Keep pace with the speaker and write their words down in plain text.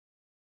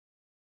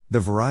The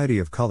variety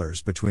of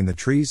colors between the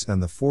trees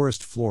and the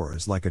forest floor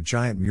is like a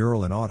giant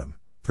mural in autumn,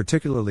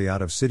 particularly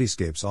out of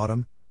cityscapes.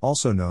 Autumn,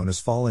 also known as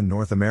fall in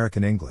North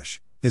American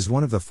English, is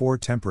one of the 4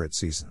 temperate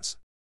seasons.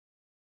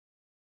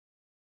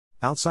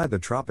 Outside the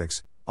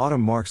tropics,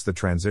 autumn marks the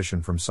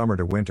transition from summer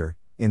to winter,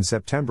 in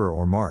September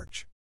or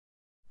March.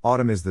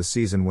 Autumn is the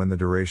season when the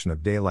duration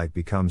of daylight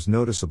becomes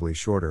noticeably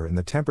shorter and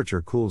the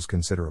temperature cools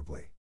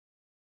considerably.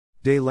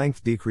 Day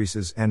length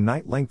decreases and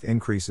night length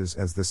increases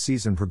as the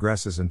season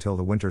progresses until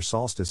the winter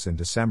solstice in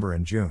December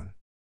and June.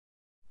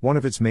 One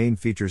of its main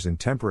features in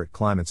temperate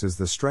climates is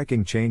the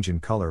striking change in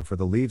color for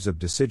the leaves of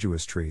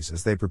deciduous trees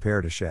as they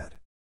prepare to shed.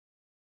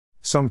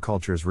 Some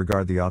cultures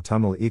regard the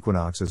autumnal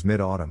equinox as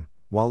mid-autumn,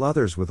 while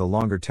others with a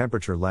longer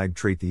temperature lag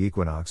treat the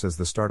equinox as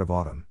the start of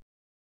autumn.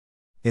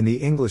 In the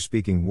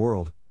English-speaking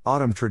world,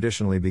 autumn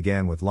traditionally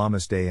began with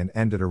Lammas Day and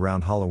ended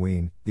around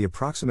Halloween, the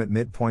approximate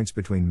midpoints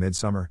between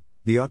midsummer,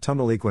 the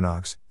autumnal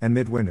equinox, and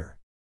midwinter.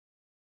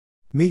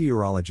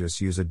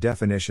 Meteorologists use a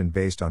definition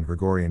based on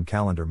Gregorian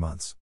calendar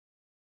months.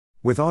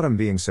 With autumn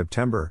being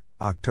September,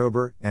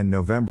 October, and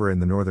November in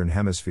the Northern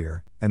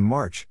Hemisphere, and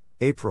March,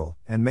 April,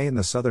 and May in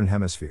the Southern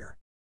Hemisphere.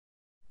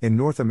 In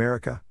North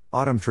America,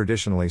 autumn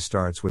traditionally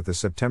starts with the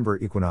September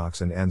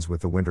equinox and ends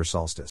with the winter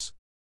solstice.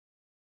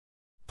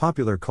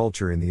 Popular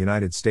culture in the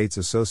United States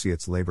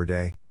associates Labor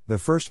Day, the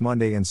first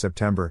Monday in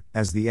September,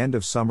 as the end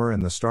of summer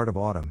and the start of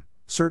autumn.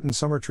 Certain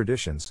summer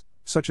traditions,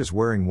 such as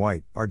wearing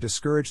white, are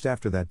discouraged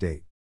after that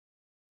date.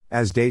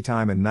 As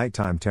daytime and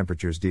nighttime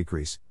temperatures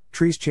decrease,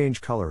 trees change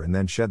color and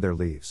then shed their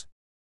leaves.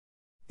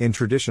 In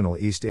traditional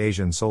East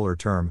Asian solar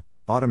term,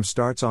 autumn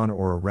starts on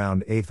or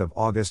around 8th of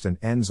August and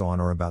ends on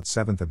or about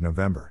 7th of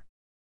November.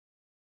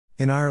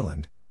 In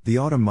Ireland, the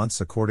autumn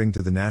months according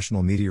to the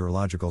National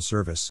Meteorological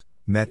Service,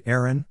 Met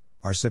Éireann,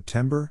 are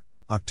September,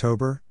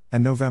 October,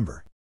 and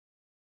November.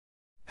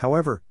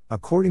 However,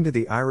 according to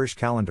the Irish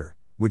calendar,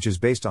 which is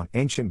based on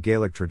ancient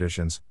Gaelic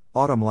traditions,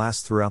 autumn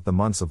lasts throughout the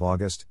months of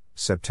August,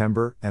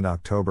 September, and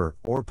October,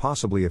 or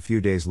possibly a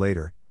few days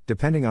later,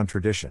 depending on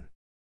tradition.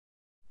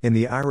 In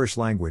the Irish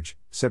language,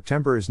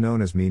 September is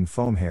known as Mean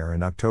Foamhair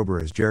and October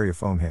as Geria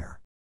Foamhair.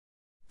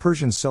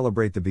 Persians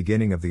celebrate the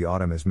beginning of the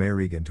autumn as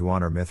Mayregan to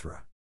honor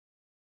Mithra.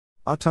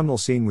 Autumnal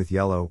seen with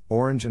yellow,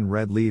 orange and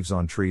red leaves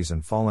on trees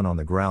and fallen on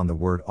the ground. The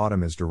word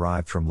autumn is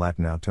derived from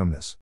Latin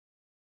autumnus.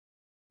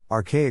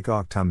 Archaic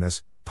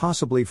autumnus,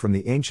 possibly from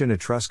the ancient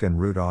Etruscan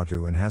root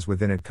autu, and has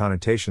within it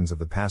connotations of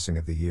the passing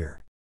of the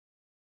year.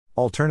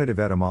 Alternative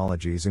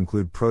etymologies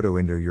include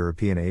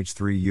Proto-Indo-European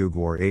H3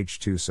 or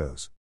H2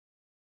 sos.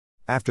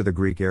 After the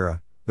Greek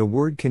era, the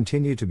word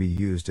continued to be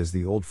used as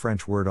the Old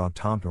French word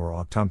automne or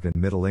automne in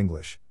Middle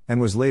English, and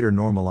was later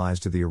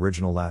normalized to the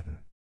original Latin.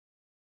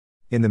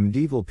 In the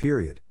medieval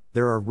period,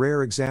 there are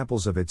rare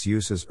examples of its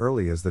use as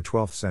early as the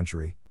 12th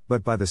century,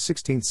 but by the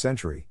 16th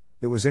century,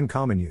 it was in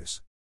common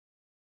use.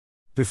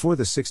 Before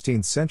the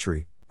 16th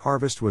century,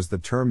 harvest was the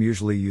term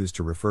usually used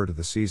to refer to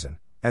the season,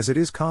 as it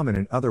is common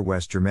in other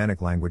West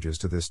Germanic languages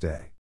to this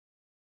day.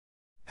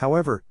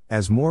 However,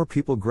 as more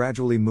people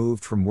gradually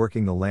moved from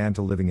working the land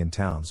to living in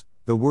towns,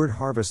 the word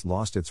harvest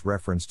lost its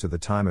reference to the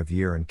time of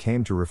year and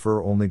came to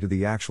refer only to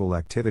the actual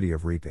activity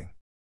of reaping.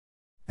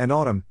 And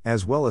autumn,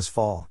 as well as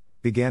fall,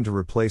 began to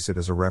replace it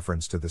as a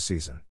reference to the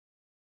season.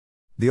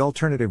 The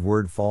alternative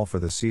word fall for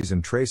the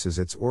season traces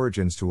its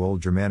origins to Old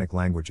Germanic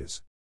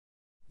languages.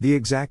 The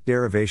exact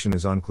derivation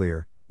is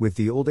unclear, with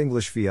the Old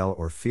English fiel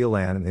or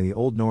fielan and the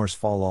Old Norse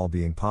fall all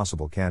being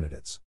possible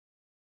candidates.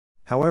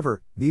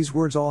 However, these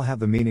words all have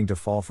the meaning to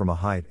fall from a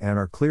height and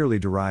are clearly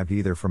derived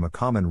either from a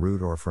common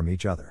root or from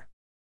each other.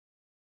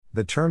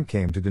 The term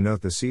came to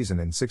denote the season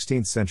in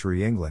 16th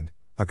century England,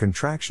 a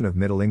contraction of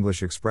Middle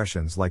English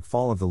expressions like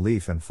fall of the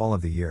leaf and fall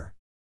of the year.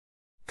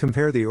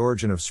 Compare the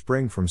origin of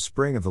spring from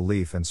spring of the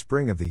leaf and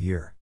spring of the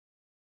year.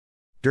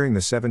 During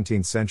the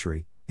 17th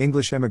century,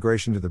 English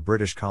emigration to the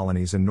British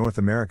colonies in North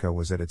America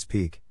was at its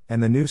peak,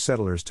 and the new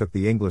settlers took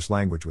the English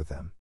language with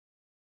them.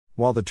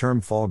 While the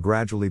term fall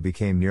gradually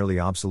became nearly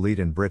obsolete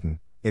in Britain,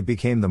 it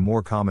became the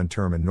more common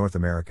term in North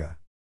America.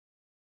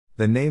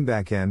 The name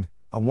back-end,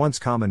 a once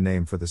common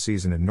name for the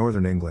season in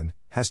northern England,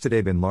 has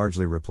today been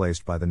largely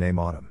replaced by the name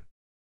autumn.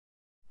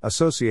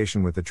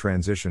 Association with the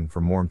transition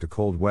from warm to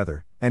cold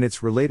weather, and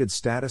its related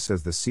status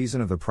as the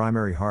season of the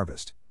primary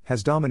harvest,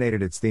 has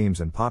dominated its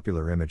themes and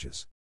popular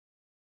images.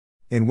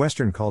 In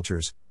Western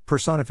cultures,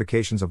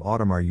 personifications of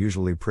autumn are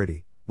usually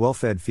pretty,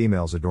 well-fed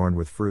females adorned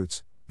with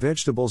fruits,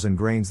 vegetables and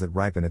grains that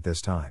ripen at this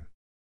time.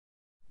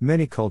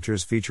 Many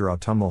cultures feature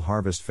autumnal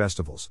harvest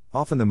festivals,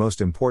 often the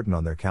most important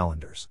on their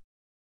calendars.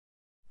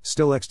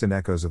 Still extant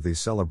echoes of these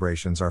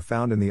celebrations are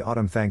found in the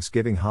autumn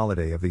Thanksgiving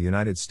holiday of the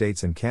United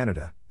States and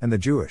Canada, and the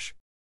Jewish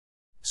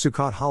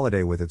Sukkot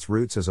holiday with its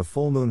roots as a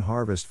full moon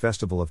harvest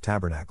festival of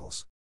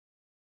tabernacles.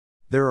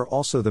 There are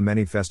also the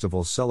many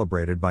festivals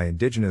celebrated by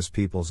indigenous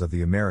peoples of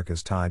the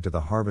Americas tied to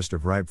the harvest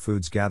of ripe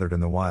foods gathered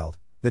in the wild,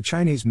 the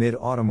Chinese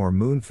Mid-Autumn or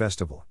Moon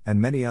Festival, and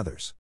many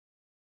others.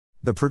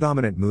 The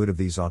predominant mood of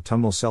these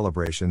autumnal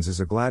celebrations is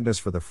a gladness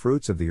for the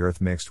fruits of the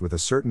earth mixed with a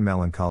certain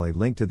melancholy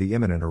linked to the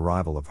imminent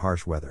arrival of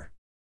harsh weather.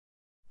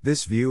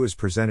 This view is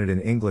presented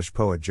in English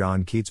poet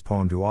John Keats'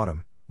 poem To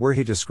Autumn, where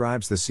he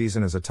describes the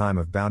season as a time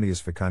of bounteous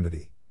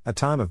fecundity, a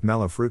time of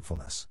mellow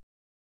fruitfulness.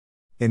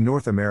 In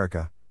North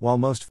America, while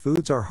most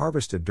foods are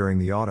harvested during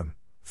the autumn,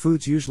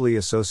 foods usually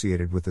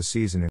associated with the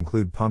season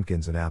include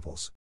pumpkins and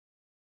apples,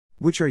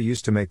 which are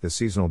used to make the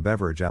seasonal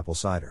beverage apple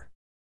cider.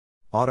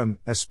 Autumn,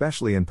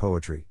 especially in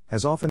poetry,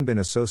 has often been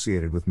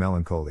associated with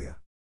melancholia.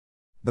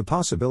 The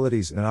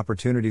possibilities and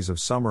opportunities of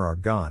summer are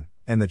gone,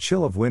 and the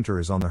chill of winter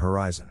is on the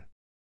horizon.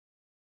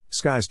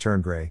 Skies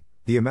turn gray,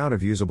 the amount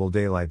of usable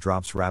daylight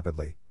drops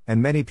rapidly,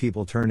 and many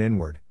people turn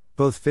inward,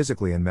 both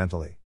physically and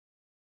mentally.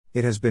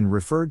 It has been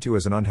referred to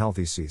as an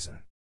unhealthy season.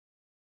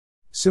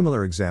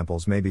 Similar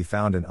examples may be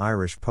found in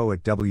Irish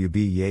poet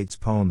W.B. Yeats'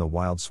 poem The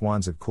Wild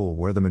Swans at Coole,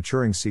 where the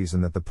maturing season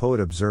that the poet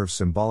observes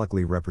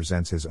symbolically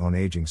represents his own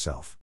aging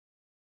self.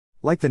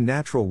 Like the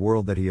natural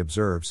world that he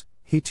observes,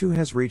 he too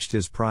has reached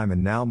his prime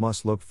and now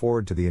must look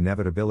forward to the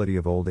inevitability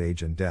of old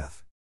age and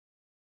death.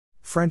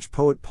 French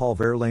poet Paul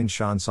Verlaine's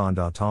Chanson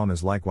d'automne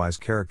is likewise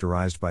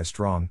characterized by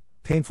strong,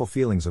 painful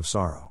feelings of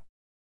sorrow.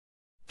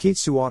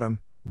 Keats' To Autumn,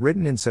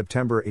 written in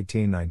September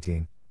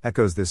 1819,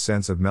 echoes this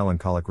sense of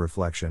melancholic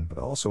reflection but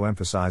also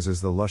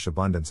emphasizes the lush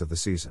abundance of the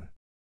season.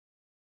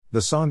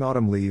 The song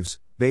Autumn Leaves,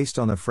 based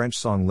on the French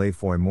song Les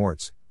Feuilles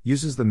Mortes,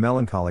 uses the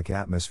melancholic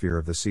atmosphere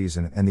of the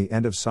season and the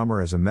end of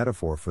summer as a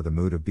metaphor for the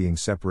mood of being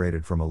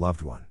separated from a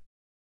loved one.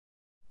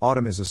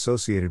 Autumn is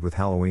associated with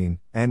Halloween,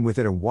 and with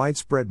it a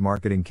widespread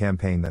marketing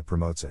campaign that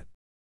promotes it.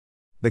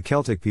 The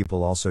Celtic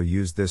people also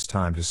used this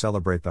time to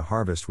celebrate the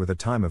harvest with a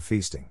time of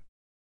feasting.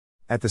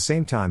 At the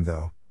same time,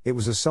 though, it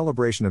was a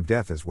celebration of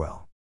death as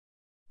well.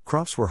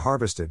 Crops were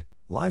harvested,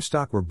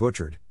 livestock were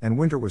butchered, and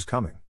winter was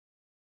coming.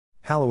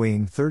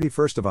 Halloween,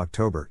 31st of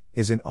October,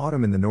 is in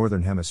autumn in the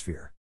Northern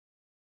Hemisphere.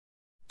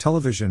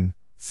 Television,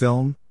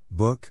 film,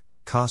 book,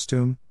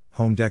 costume,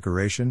 home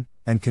decoration,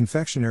 and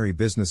confectionery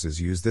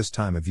businesses use this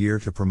time of year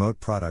to promote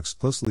products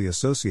closely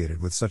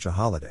associated with such a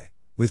holiday,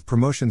 with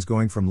promotions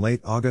going from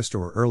late August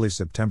or early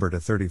September to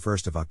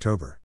 31st of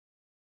October.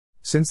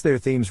 Since their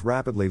themes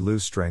rapidly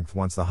lose strength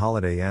once the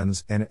holiday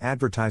ends and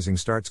advertising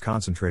starts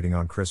concentrating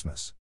on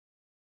Christmas.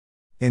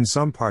 In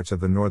some parts of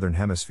the Northern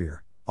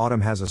Hemisphere,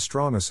 autumn has a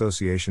strong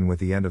association with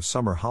the end of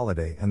summer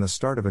holiday and the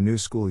start of a new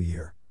school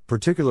year,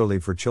 particularly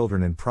for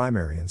children in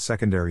primary and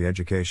secondary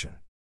education.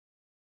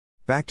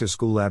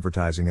 Back-to-school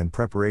advertising and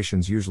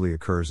preparations usually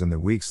occurs in the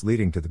weeks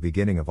leading to the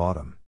beginning of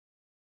autumn.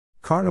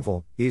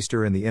 Carnival,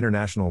 Easter and the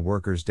International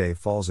Workers' Day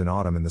falls in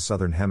autumn in the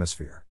Southern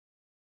Hemisphere.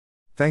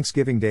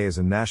 Thanksgiving Day is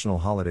a national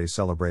holiday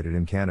celebrated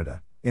in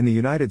Canada, in the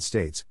United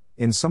States,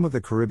 in some of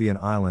the Caribbean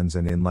islands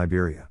and in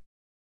Liberia.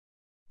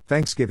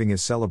 Thanksgiving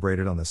is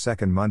celebrated on the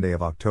second Monday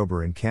of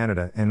October in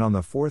Canada and on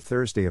the fourth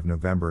Thursday of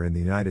November in the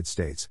United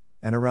States,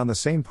 and around the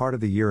same part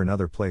of the year in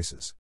other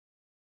places.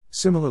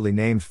 Similarly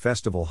named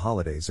festival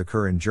holidays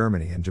occur in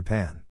Germany and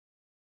Japan.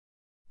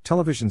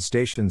 Television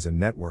stations and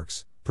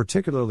networks,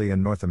 particularly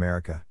in North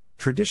America,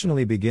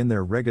 traditionally begin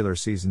their regular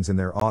seasons in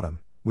their autumn,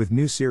 with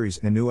new series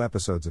and new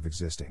episodes of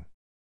existing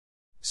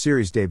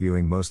series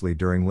debuting mostly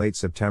during late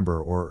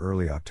September or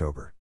early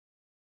October.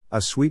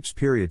 A sweeps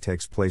period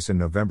takes place in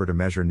November to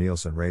measure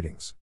Nielsen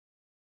ratings.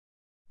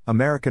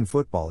 American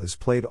football is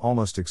played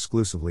almost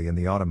exclusively in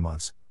the autumn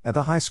months. At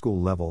the high school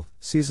level,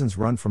 seasons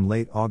run from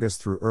late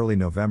August through early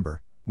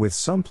November, with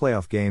some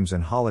playoff games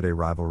and holiday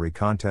rivalry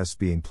contests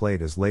being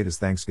played as late as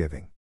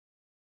Thanksgiving.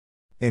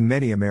 In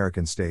many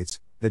American states,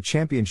 the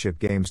championship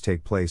games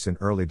take place in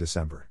early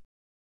December.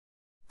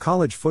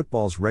 College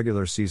football's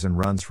regular season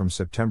runs from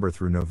September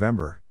through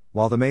November,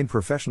 while the main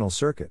professional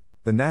circuit,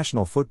 the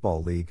National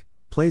Football League,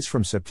 plays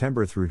from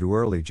September through to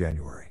early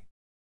January.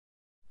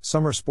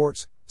 Summer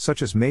sports,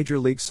 such as Major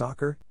League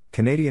Soccer,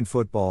 Canadian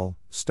football,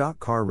 stock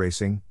car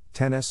racing,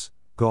 tennis,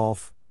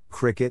 golf,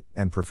 cricket,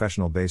 and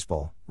professional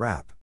baseball,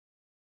 wrap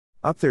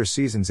up their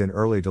seasons in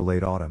early to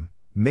late autumn.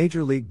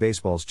 Major League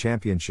Baseball's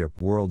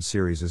Championship World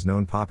Series is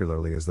known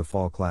popularly as the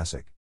Fall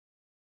Classic.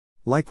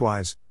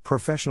 Likewise,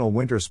 professional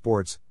winter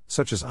sports,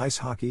 such as ice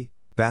hockey,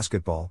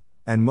 basketball,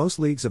 and most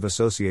leagues of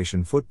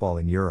association football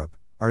in Europe,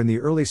 are in the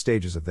early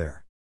stages of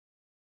their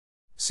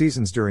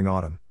seasons during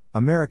autumn.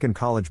 American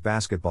college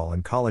basketball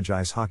and college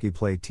ice hockey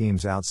play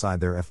teams outside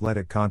their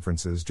athletic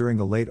conferences during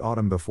the late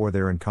autumn before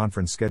their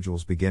in-conference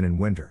schedules begin in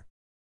winter.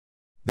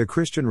 The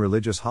Christian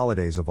religious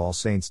holidays of All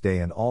Saints' Day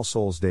and All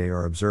Souls' Day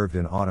are observed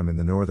in autumn in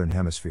the Northern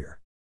Hemisphere.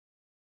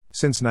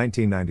 Since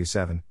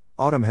 1997,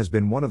 autumn has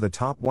been one of the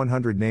top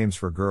 100 names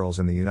for girls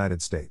in the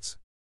United States.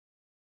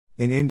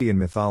 In Indian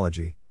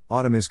mythology,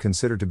 autumn is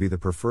considered to be the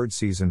preferred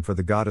season for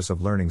the goddess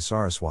of learning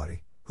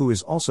Saraswati, who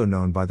is also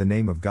known by the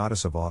name of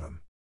Goddess of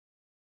Autumn.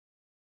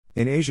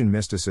 In Asian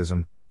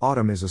mysticism,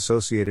 autumn is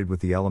associated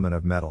with the element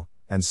of metal,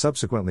 and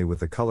subsequently with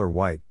the color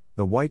white,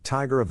 the white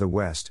tiger of the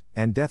West,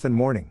 and death and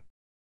mourning.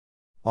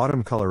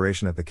 Autumn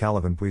coloration at the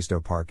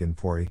Kalavanpuisto Park in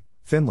Pori,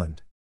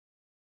 Finland.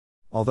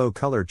 Although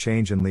color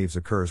change in leaves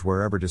occurs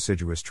wherever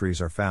deciduous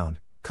trees are found,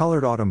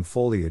 colored autumn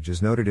foliage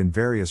is noted in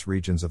various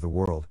regions of the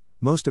world,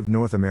 most of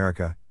North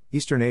America,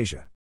 Eastern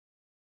Asia,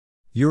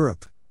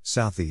 Europe,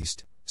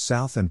 Southeast,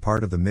 South and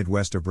part of the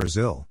Midwest of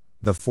Brazil,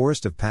 the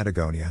forest of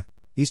Patagonia,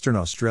 eastern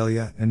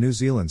Australia and New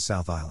Zealand's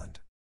South Island.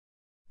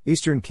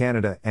 Eastern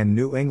Canada and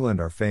New England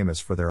are famous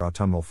for their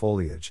autumnal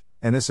foliage,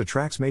 and this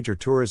attracts major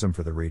tourism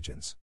for the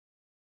regions.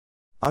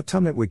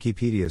 Autumnate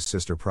Wikipedia's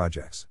sister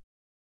projects.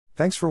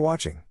 Thanks for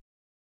watching.